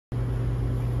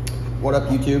What up,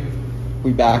 YouTube?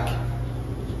 We back.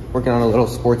 Working on a little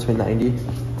Sportsman 90.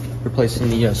 Replacing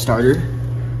the starter.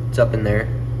 It's up in there.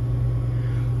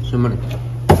 So I'm gonna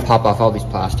pop off all these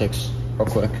plastics real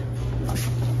quick.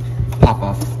 Pop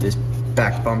off this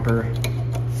back bumper,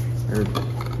 or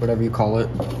whatever you call it.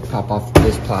 Pop off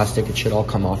this plastic. It should all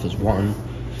come off as one.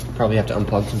 Probably have to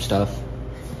unplug some stuff.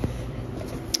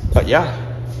 But yeah,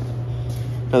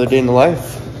 another day in the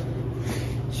life.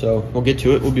 So we'll get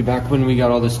to it. We'll be back when we got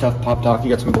all this stuff popped off.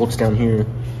 You got some bolts down here,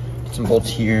 some bolts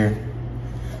here,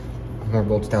 more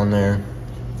bolts down there.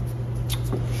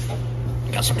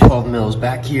 Got some 12 mils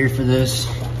back here for this.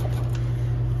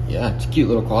 Yeah, it's a cute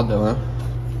little quad though, huh?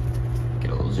 Get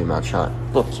a little zoom out shot.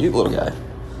 Look, cute little guy.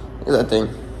 Look at that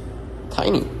thing.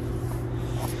 Tiny.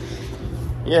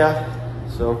 Yeah,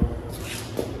 so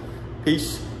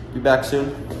peace. Be back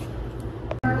soon.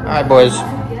 Alright, boys.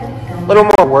 A little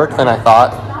more work than I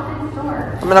thought.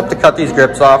 I'm gonna have to cut these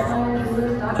grips off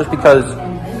just because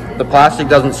the plastic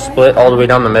doesn't split all the way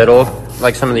down the middle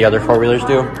like some of the other four-wheelers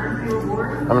do.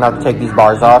 I'm gonna have to take these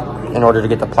bars off in order to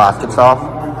get the plastics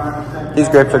off. These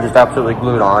grips are just absolutely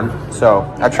glued on,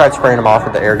 so I tried spraying them off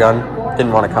with the air gun.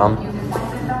 Didn't want to come.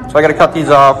 So I gotta cut these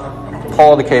off, pull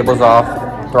all the cables off,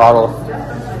 throttle,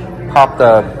 pop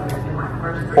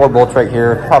the 4 bolts right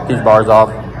here, pop these bars off.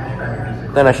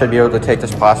 Then I should be able to take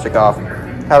this plastic off.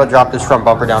 Have to drop this front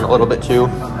bumper down a little bit too,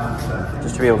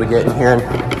 just to be able to get in here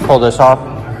and pull this off.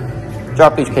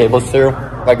 Drop these cables through.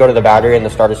 If I go to the battery and the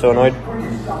starter's so annoyed.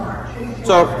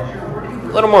 So,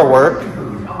 a little more work,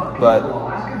 but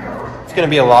it's gonna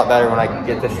be a lot better when I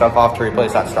get this stuff off to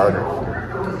replace that starter.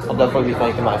 I'll definitely be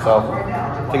thanking myself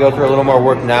to go through a little more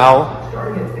work now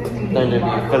than to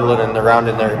be fiddling around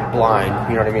in there blind,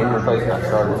 you know what I mean, replacing that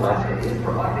starter.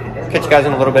 So, catch you guys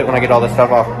in a little bit when I get all this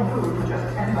stuff off.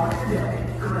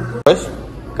 Boys,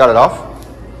 got it off.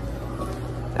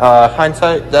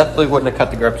 Hindsight, definitely wouldn't have cut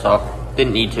the grips off.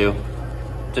 Didn't need to.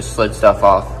 Just slid stuff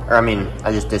off. Or I mean,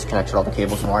 I just disconnected all the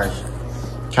cables and wires.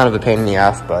 Kind of a pain in the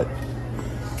ass, but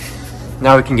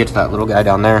now we can get to that little guy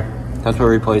down there. That's what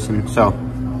we're replacing. So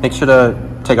make sure to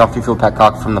take off your fuel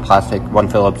petcock from the plastic, 1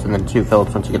 Phillips and then 2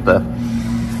 Phillips once you get the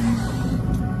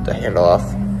handle off.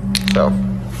 So,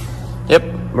 yep,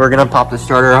 we're gonna pop the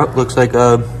starter out. Looks like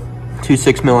 2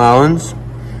 6 mil Allens.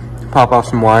 Pop off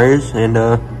some wires and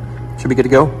should be good to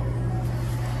go.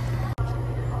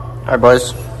 All right,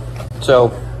 boys.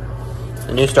 So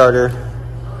the new starter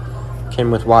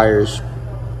came with wires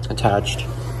attached,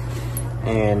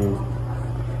 and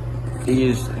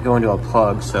these go into a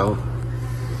plug. So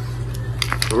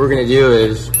what we're gonna do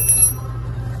is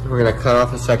we're gonna cut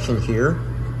off a section here,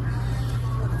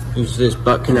 use this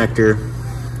butt connector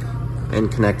and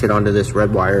connect it onto this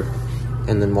red wire,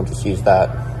 and then we'll just use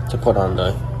that to put on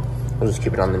the, we'll just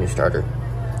keep it on the new starter.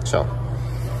 So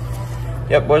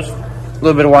yep, boys, a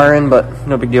little bit of wiring, but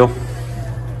no big deal.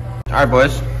 All right,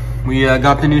 boys, we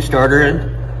got the new starter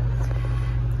in,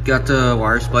 got the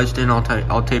wire spliced in, all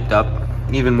taped up,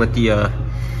 even with the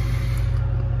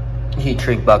heat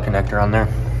shrink butt connector on there.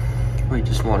 We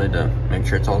just wanted to make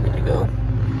sure it's all good to go.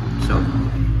 So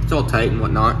it's all tight and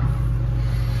whatnot.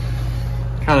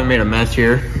 Kind of made a mess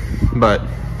here, but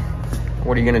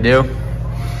what are you gonna do?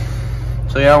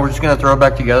 So yeah, we're just gonna throw it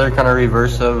back together, kind of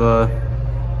reverse of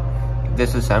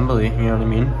this assembly, you know what I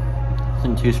mean?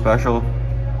 Nothing too special,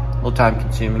 a little time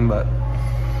consuming, but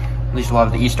at least we'll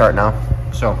have the e-start now,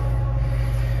 so.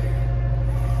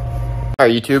 All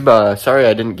right, YouTube, sorry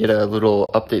I didn't get a little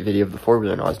update video of the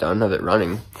four-wheeler when I was done of it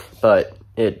running, but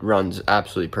it runs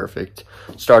absolutely perfect.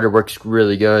 Starter works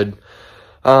really good.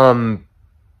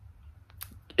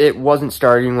 It wasn't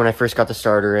starting when I first got the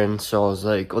starter in, so I was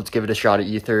like, let's give it a shot at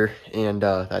ether, and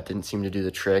that didn't seem to do the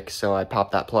trick, so I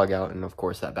popped that plug out, and of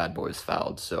course that bad boy is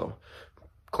fouled. So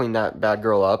cleaned that bad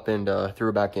girl up and threw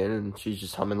her back in, and she's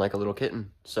just humming like a little kitten.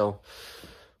 So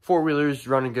four-wheeler's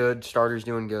running good, starter's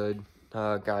doing good.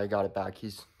 Guy got it back,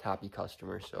 he's happy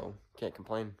customer, so can't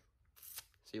complain.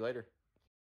 See you later.